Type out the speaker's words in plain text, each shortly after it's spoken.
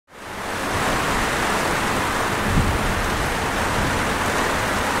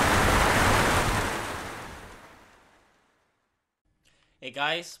Hey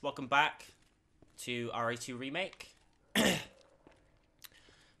guys, welcome back to RE2 Remake.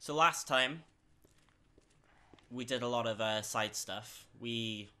 So last time, we did a lot of side stuff.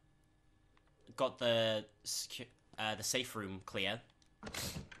 We got the safe room clear.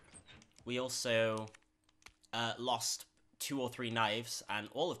 We also lost 2 or 3 knives and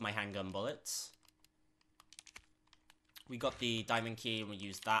all of my handgun bullets. We got the diamond key and we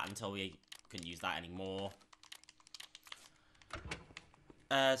used that until we couldn't use that anymore.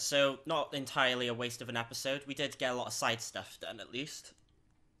 So, not entirely a waste of an episode. We did get a lot of side stuff done, at least.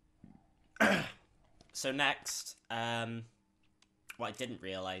 So next, what I didn't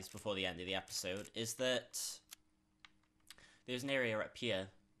realise before the end of the episode is that there's an area up here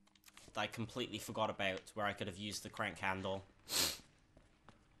that I completely forgot about where I could have used the crank handle.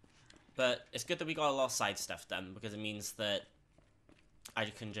 But it's good that we got a lot of side stuff done, because it means that I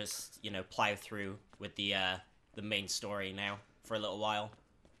can just, you know, plow through with the main story now for a little while,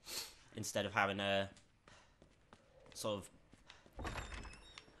 instead of having a sort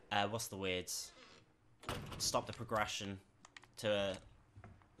of what's the words? Stop the progression to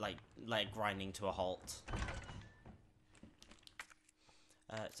like grinding to a halt.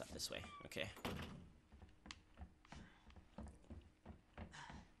 It's up this way. Okay.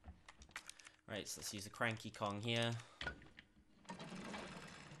 Right, so let's use the cranky Kong here.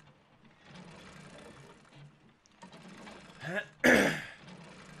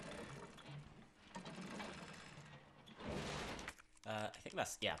 I think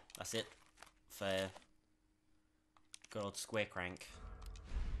that's it for good old square crank.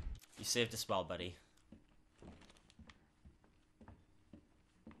 You saved us well, buddy.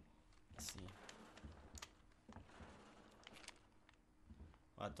 Let's see.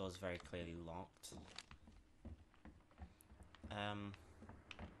 Well, that door's very clearly locked.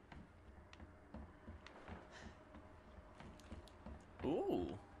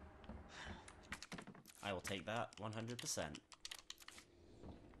 Ooh. I will take that 100%.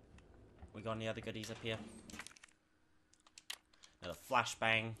 We got any other goodies up here? Another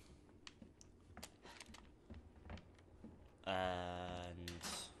flashbang. And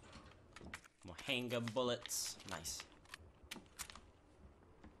more handgun bullets. Nice.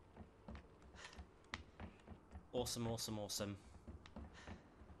 Awesome, awesome, awesome.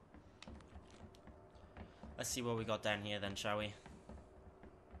 Let's see what we got down here then, shall we?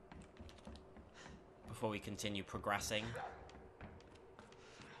 Before we continue progressing.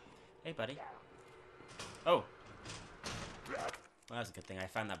 Hey, buddy. Oh. Well, that's a good thing I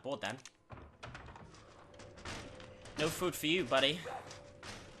found that board then. No food for you, buddy.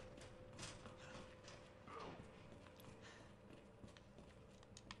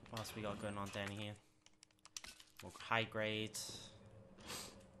 What else we got going on down here? More high grade.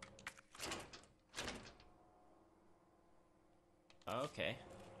 Okay.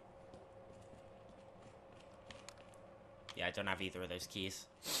 Yeah, I don't have either of those keys.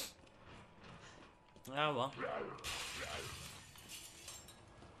 Oh well.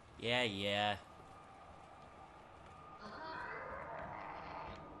 Yeah.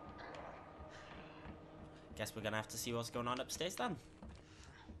 Guess we're gonna have to see what's going on upstairs then.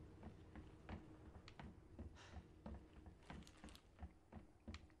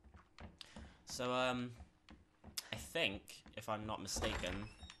 So, I think, if I'm not mistaken,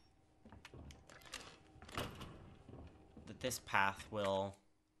 that this path will...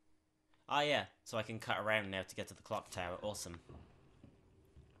 Ah, yeah, so I can cut around now to get to the clock tower. Awesome.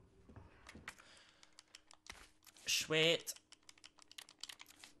 Sweet.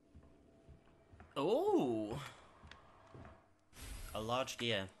 Ooh. A large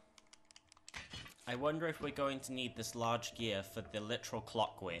gear. I wonder if we're going to need this large gear for the literal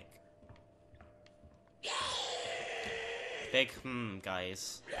clockwork. Big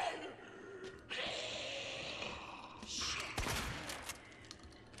guys.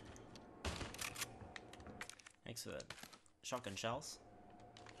 Thanks for the shotgun shells.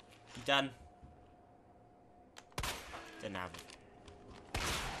 You done? Didn't have it.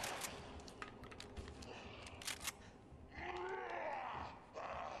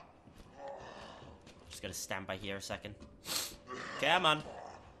 Just gotta stand by here a second. Come on.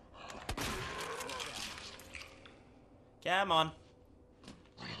 Come on.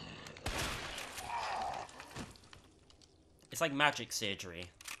 It's like magic surgery.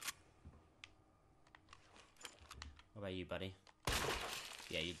 What about you, buddy?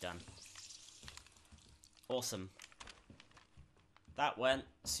 Yeah, you're done. Awesome. That went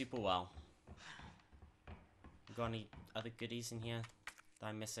super well. Got any other goodies in here that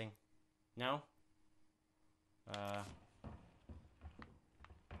I'm missing? No?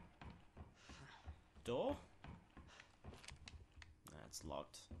 Door? That's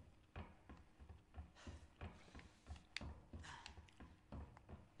locked.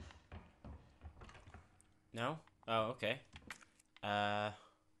 No? Oh, okay.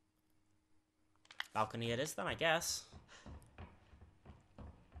 Balcony it is then, I guess.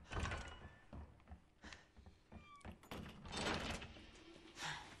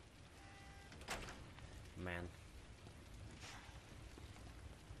 Man.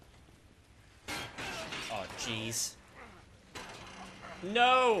 Oh, jeez.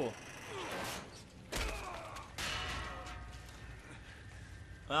 No!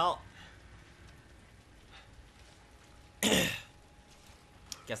 Well.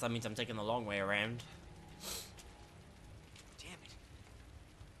 Guess that means I'm taking the long way around. Damn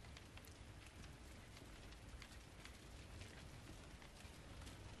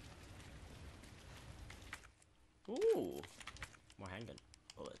it. Ooh. More handgun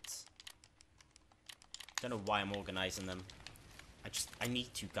bullets. Don't know why I'm organizing them. I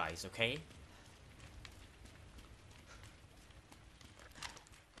need to, guys, okay?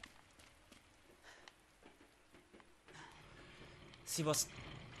 See what's...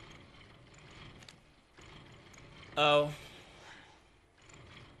 Oh.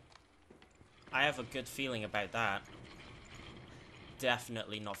 I have a good feeling about that.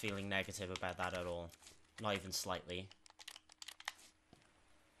 Definitely not feeling negative about that at all. Not even slightly.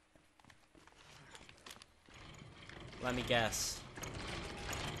 Let me guess.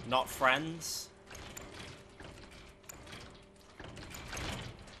 Not friends?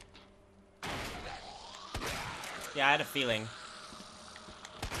 Yeah, I had a feeling.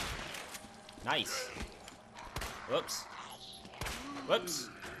 Nice. Whoops. Whoops.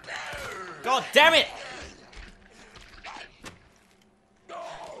 God damn it! That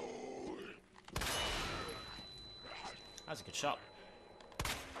was a good shot.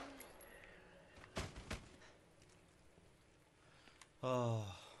 Oh.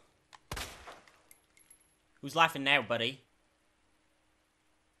 Who's laughing now, buddy?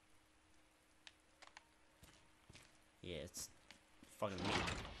 Yeah, it's fucking me.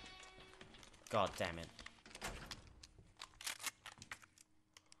 God damn it.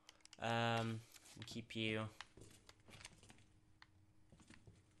 We'll keep you.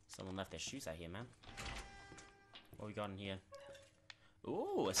 Someone left their shoes out here, man. What we got in here?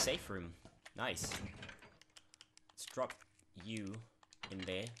 Ooh, a safe room. Nice. Let's drop you in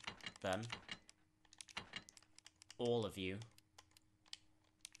there, then. All of you.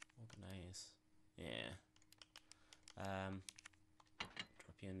 Organize. Yeah.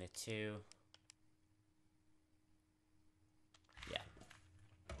 Drop you in there too. Yeah.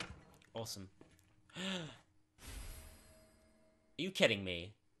 Awesome. Are you kidding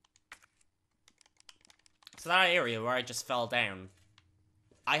me? So that area where I just fell down,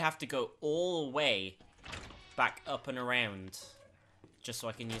 I have to go all the way back up and around just so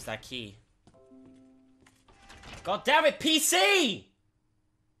I can use that key. God damn it, PC!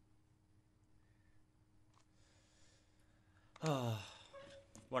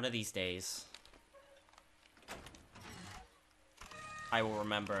 One of these days, I will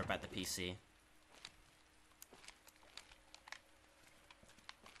remember about the PC.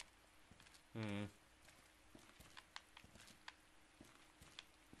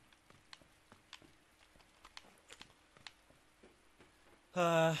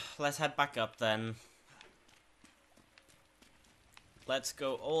 Let's head back up then. Let's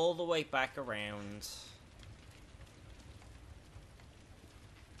go all the way back around.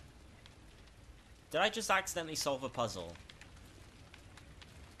 Did I just accidentally solve a puzzle?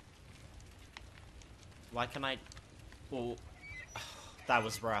 Why can I... Oh, that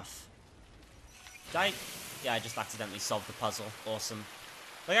was rough. Did I... Yeah, I just accidentally solved the puzzle. Awesome.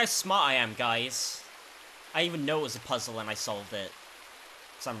 Look how smart I am, guys. I didn't even know it was a puzzle and I solved it.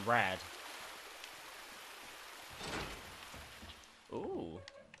 So I'm rad. Ooh.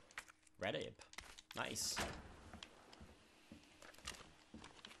 Reddit. Nice.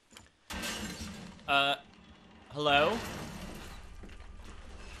 Hello?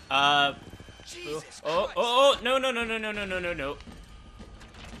 Oh, no, no, no, no, no, no, no, no, no.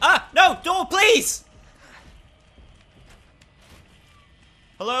 Ah, no, door, please!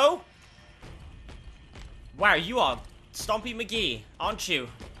 Hello? Wow, you are Stompy McGee, aren't you?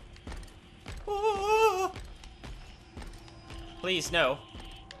 Oh. Please, no.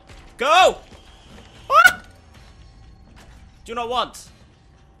 Go! Ah! Do not want.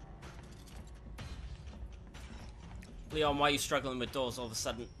 Leon, why are you struggling with doors all of a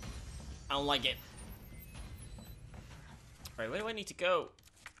sudden? I don't like it. Right, where do I need to go?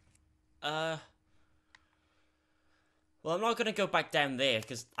 Well, I'm not gonna go back down there,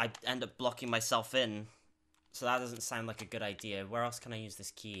 because I end up blocking myself in. So that doesn't sound like a good idea. Where else can I use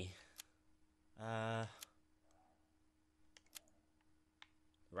this key?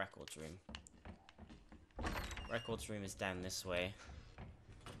 Records room. Records room is down this way.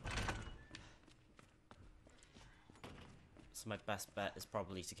 So my best bet is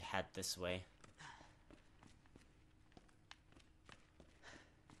probably to head this way.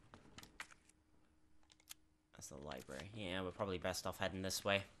 That's the library. Yeah, we're probably best off heading this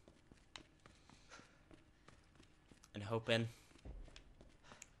way. And hoping.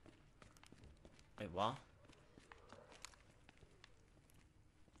 Wait, what?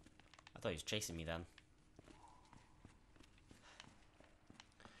 I thought he was chasing me then.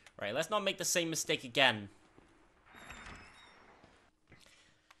 Right, let's not make the same mistake again.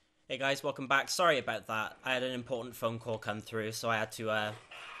 Hey guys, welcome back. Sorry about that. I had an important phone call come through, so I had to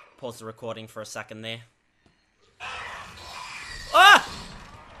pause the recording for a second there. Ah!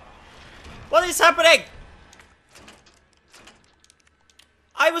 What is happening?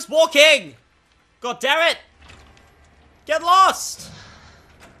 I was walking! God damn it! Get lost!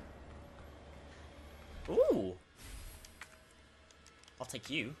 Ooh. I'll take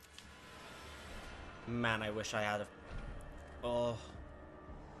you. Man, I wish I had a... Oh.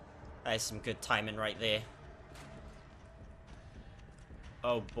 That is some good timing right there.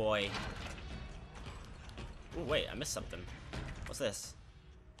 Oh boy. Oh wait, I missed something. What's this?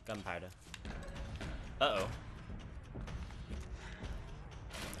 Gunpowder. Uh-oh.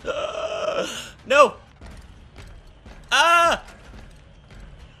 No! Ah!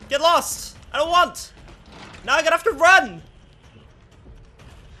 Get lost! I don't want! Now I'm gonna have to run!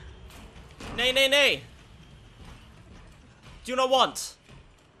 Nay, nay, nay. Do not want.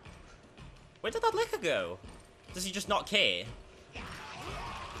 Where did that liquor go? Does he just not care?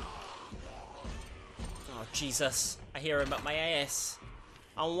 Oh, Jesus. I hear him up my ass.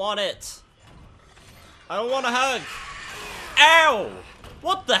 I want it. I don't want a hug. Ow!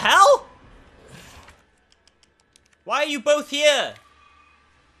 What the hell? Why are you both here?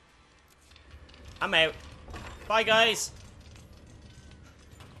 I'm out. Bye, guys.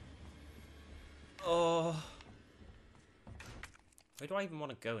 Oh. Where do I even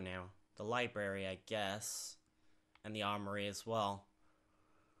want to go now? The library, I guess. And the armory as well.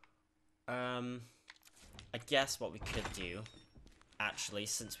 I guess what we could do, actually,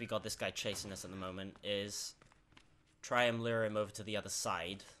 since we got this guy chasing us at the moment, is try and lure him over to the other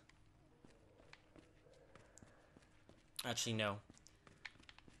side. Actually, no.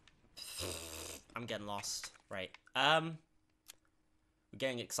 I'm getting lost. Right. We're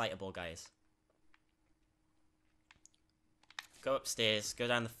getting excitable, guys. Go upstairs. Go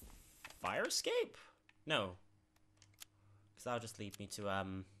down the fire escape? No. Because that'll just lead me to,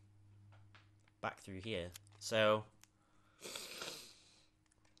 back through here. So,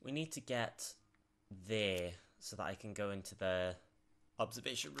 we need to get there so that I can go into the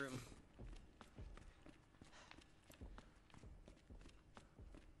observation room.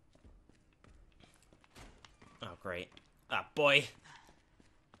 Oh, great. Ah, boy.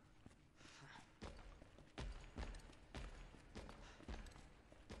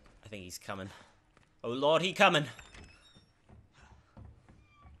 I think he's coming. Oh, Lord, he coming.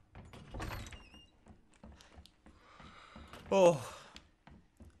 Oh.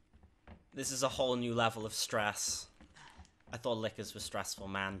 This is a whole new level of stress. I thought liquors were stressful,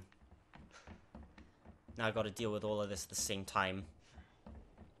 man. Now I've got to deal with all of this at the same time.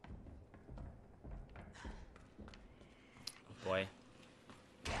 Oh boy.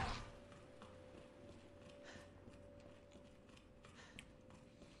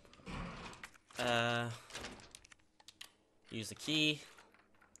 Use the key.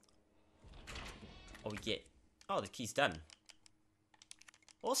 Oh, we get... Oh, the key's done.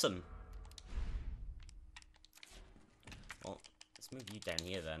 Awesome. Well, let's move you down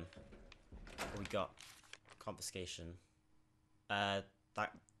here then. What we got? Confiscation. That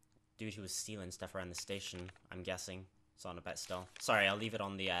dude who was stealing stuff around the station, I'm guessing. It's on a bet still. Sorry, I'll leave it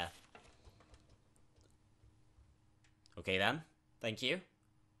on the, Okay then. Thank you.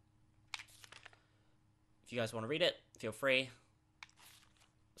 If you guys want to read it, feel free.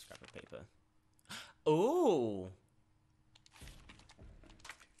 Scrap of paper. Ooh!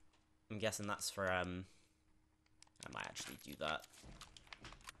 I'm guessing that's for, I might actually do that.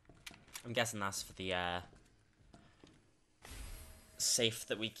 I'm guessing that's for the, safe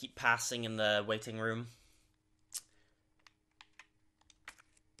that we keep passing in the waiting room.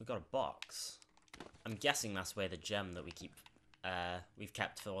 We got a box. I'm guessing that's where the gem that we keep, we've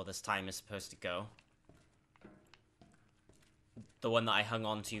kept for all this time is supposed to go. The one that I hung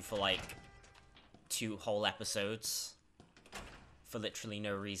on to for, like, 2 whole episodes. For literally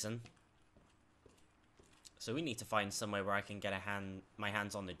no reason. So we need to find somewhere where I can get my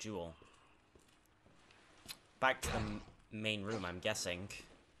hands on the jewel. Back to the main room, I'm guessing.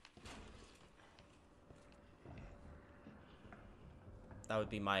 That would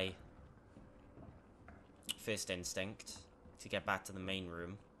be my first instinct, to get back to the main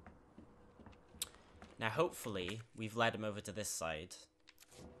room. Now, hopefully, we've led him over to this side.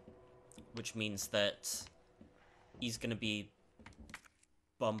 Which means that he's going to be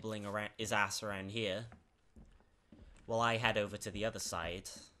bumbling around his ass around here, while I head over to the other side.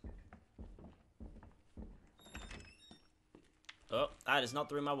 Oh, that is not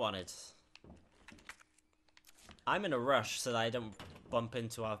the room I wanted. I'm in a rush so that I don't bump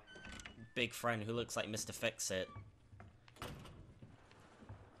into our big friend who looks like Mr. Fixit.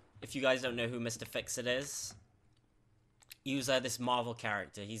 If you guys don't know who Mr. Fixit is, he's this Marvel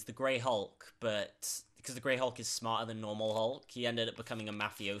character. He's the Grey Hulk, but because the Grey Hulk is smarter than normal Hulk, he ended up becoming a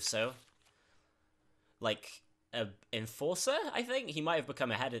mafioso. Like, a enforcer, I think? He might have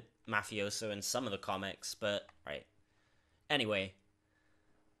become a head mafioso in some of the comics, but, right. Anyway,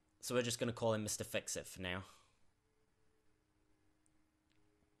 so we're just going to call him Mr. Fixit for now.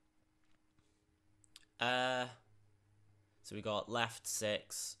 So we got left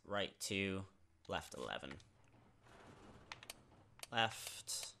 6, right 2, left 11.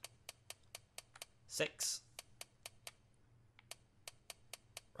 Left 6.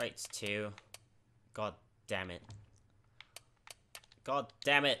 Right 2. God damn it. God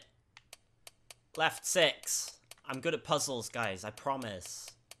damn it. Left 6. I'm good at puzzles, guys, I promise.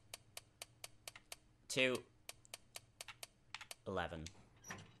 2. 11.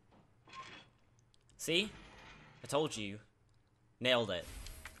 See? I told you. Nailed it.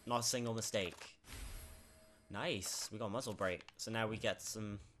 Not a single mistake. Nice. We got a muzzle brake. So now we get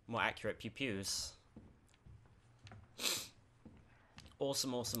some more accurate pew-pews.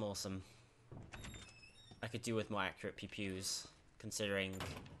 Awesome, awesome, awesome. I could do with more accurate pew-pews, considering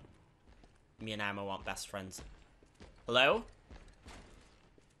me and Ammo aren't best friends. Hello?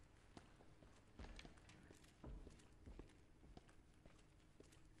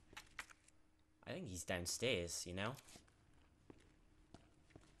 I think he's downstairs, you know?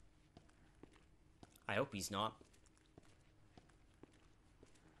 I hope he's not.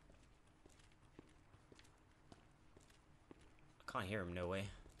 I can't hear him, no way.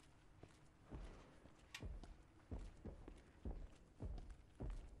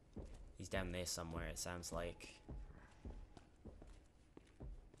 He's down there somewhere, it sounds like.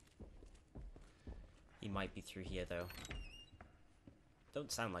 He might be through here, though.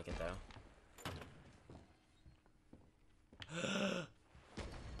 Don't sound like it, though.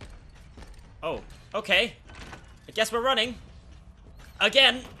 Oh, okay. I guess we're running.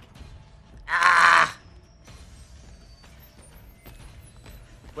 Again. Ah!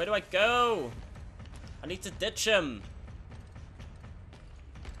 Where do I go? I need to ditch him.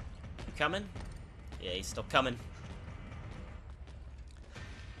 You coming? Yeah, he's still coming.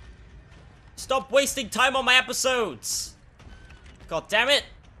 Stop wasting time on my episodes! God damn it!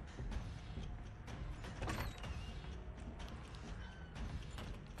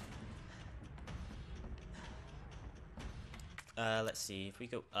 Let's see, if we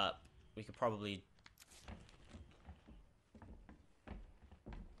go up, we could probably...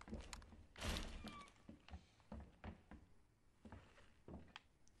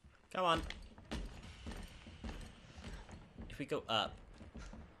 Come on. If we go up,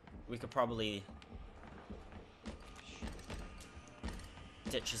 we could probably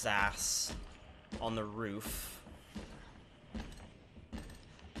ditch his ass on the roof.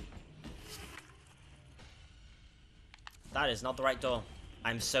 That is not the right door.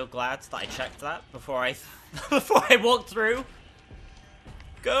 I'm so glad that I checked that before I before I walked through.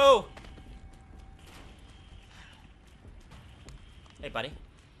 Go! Hey, buddy.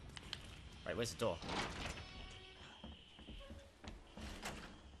 Right, where's the door?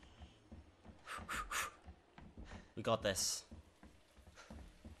 We got this.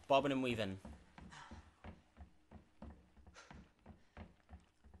 Bobbing and weaving.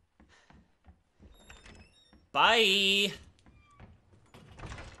 Bye!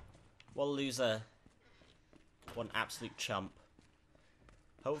 What a loser. What an absolute chump.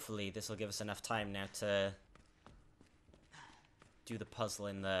 Hopefully this will give us enough time now to do the puzzle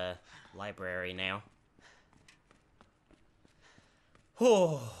in the library now.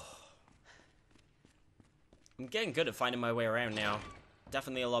 Oh. I'm getting good at finding my way around now.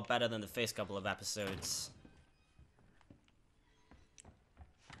 Definitely a lot better than the first couple of episodes.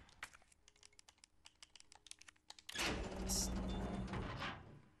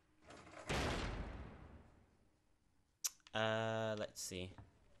 Let's see.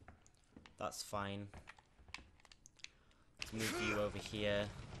 That's fine. Let's move you over here.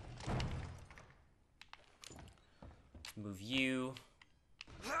 Let's move you.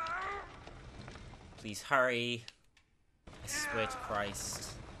 Please hurry. I swear to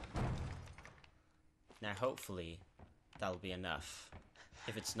Christ. Now, hopefully, that'll be enough.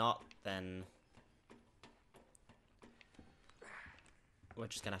 If it's not, then we're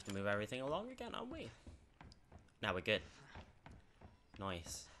just gonna have to move everything along again, aren't we? Now we're good.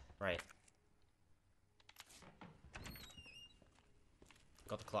 Nice. Right.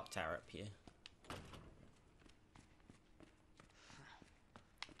 Got the clock tower up here.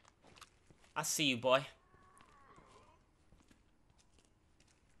 I see you, boy.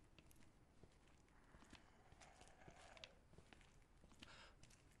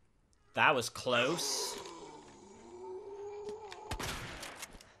 That was close.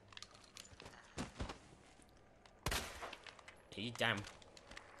 Hey, damn.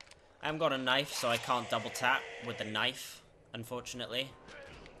 I haven't got a knife, so I can't double tap with the knife, unfortunately.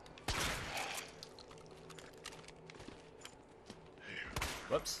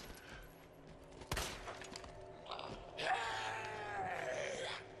 Whoops.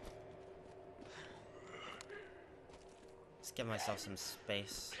 Let's give myself some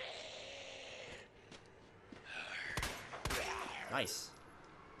space. Nice.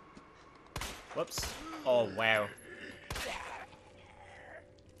 Whoops. Oh, wow.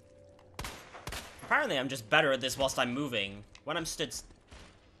 Apparently, I'm just better at this whilst I'm moving. When I'm stood...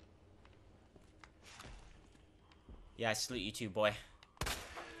 Yeah, I salute you too, boy.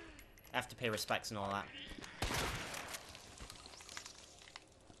 I have to pay respects and all that.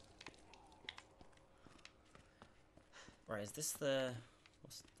 Right, is this the...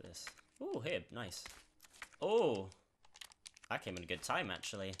 What's this? Ooh, Hib, nice. Oh! That came in a good time,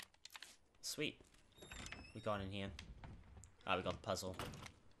 actually. Sweet. We got in here. Ah, we got the puzzle.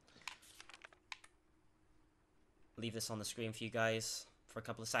 Leave this on the screen for you guys for a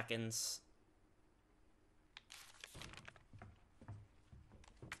couple of seconds.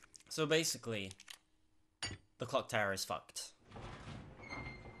 So basically, the clock tower is fucked.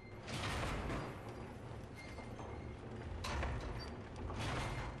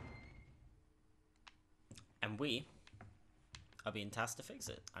 And we are being tasked to fix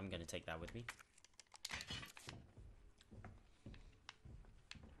it. I'm going to take that with me.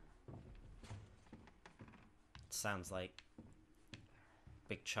 Sounds like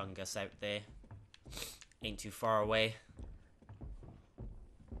Big Chungus out there. Ain't too far away.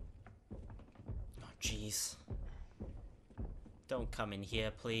 Oh, jeez. Don't come in here,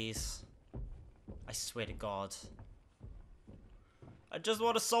 please. I swear to God. I just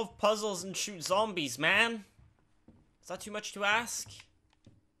want to solve puzzles and shoot zombies, man. Is that too much to ask?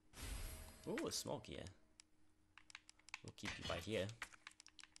 Ooh, a smoke here. We'll keep you by here.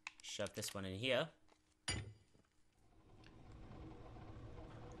 Shove this one in here.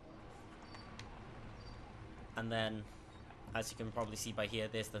 And then, as you can probably see by here,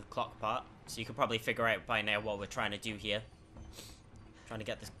 there's the clock part. So you can probably figure out by now what we're trying to do here. Trying to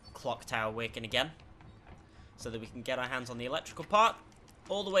get this clock tower working again. So that we can get our hands on the electrical part.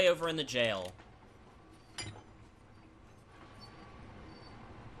 All the way over in the jail.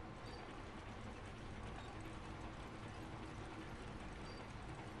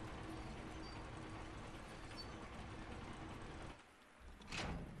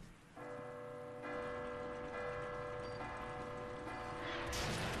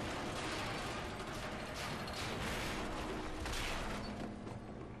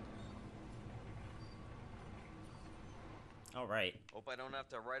 Alright. Hope I don't have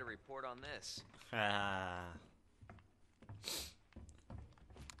to write a report on this.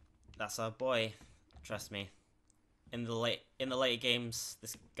 That's our boy. Trust me. In the later games,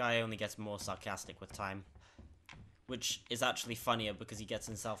 this guy only gets more sarcastic with time. Which is actually funnier because he gets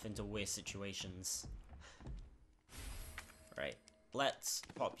himself into worse situations. Right. Let's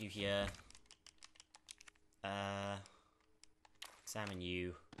pop you here. Examine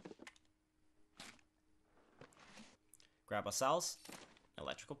you. Grab ourselves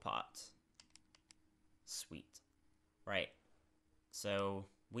electrical part. Sweet. Right. So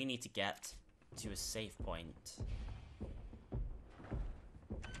we need to get to a save point.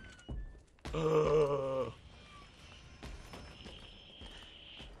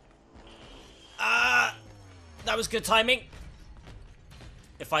 That was good timing.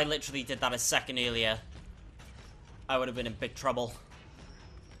 If I literally did that a second earlier, I would have been in big trouble.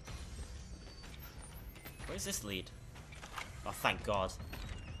 Where's this lead? Oh, thank God.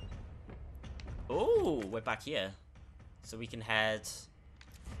 Oh, we're back here. So we can head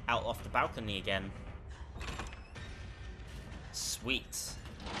out off the balcony again. Sweet.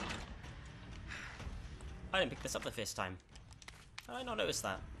 I didn't pick this up the first time. How did I not notice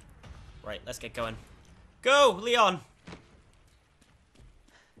that? Right, let's get going. Go, Leon!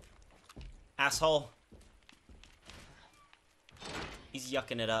 Asshole. He's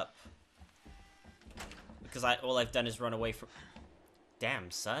yucking it up. Because all I've done is run away from...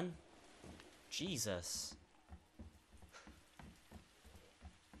 Damn, son. Jesus.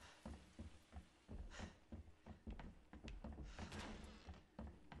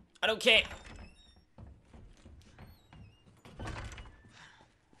 I don't care.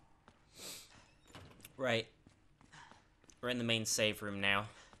 Right. We're in the main save room now.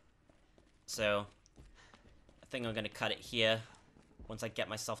 So, I think I'm going to cut it here. Once I get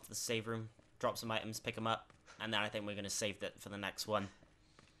myself to the save room, drop some items, pick them up, and then I think we're going to save that for the next one.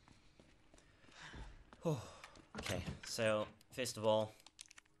 Okay, so, first of all,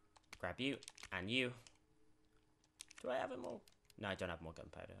 grab you, and you. Do I have more? No, I don't have more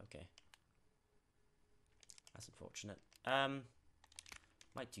gunpowder, okay. That's unfortunate.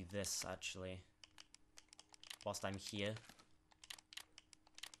 Might do this, actually. Whilst I'm here.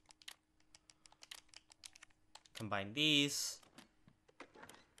 Combine these.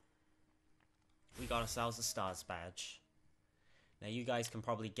 We got ourselves a stars badge. Now you guys can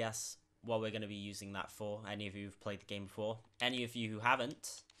probably guess what we're going to be using that for. Any of you who've played the game before. Any of you who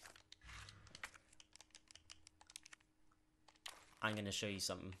haven't, I'm going to show you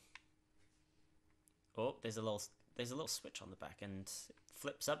something. Oh, there's a little switch on the back and it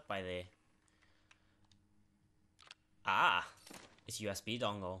flips up by there. Ah, it's USB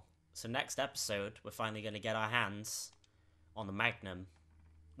dongle. So next episode, we're finally going to get our hands on the Magnum,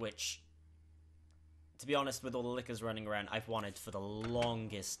 which, to be honest, with all the liquors running around, I've wanted for the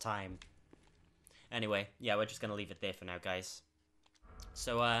longest time. Anyway, yeah, we're just going to leave it there for now, guys.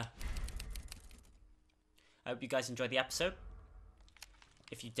 So, I hope you guys enjoyed the episode.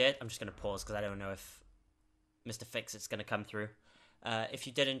 If you did, I'm just going to pause because I don't know if Mr. Fixit's going to come through. If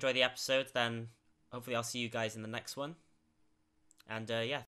you did enjoy the episode, then hopefully I'll see you guys in the next one. And, yeah.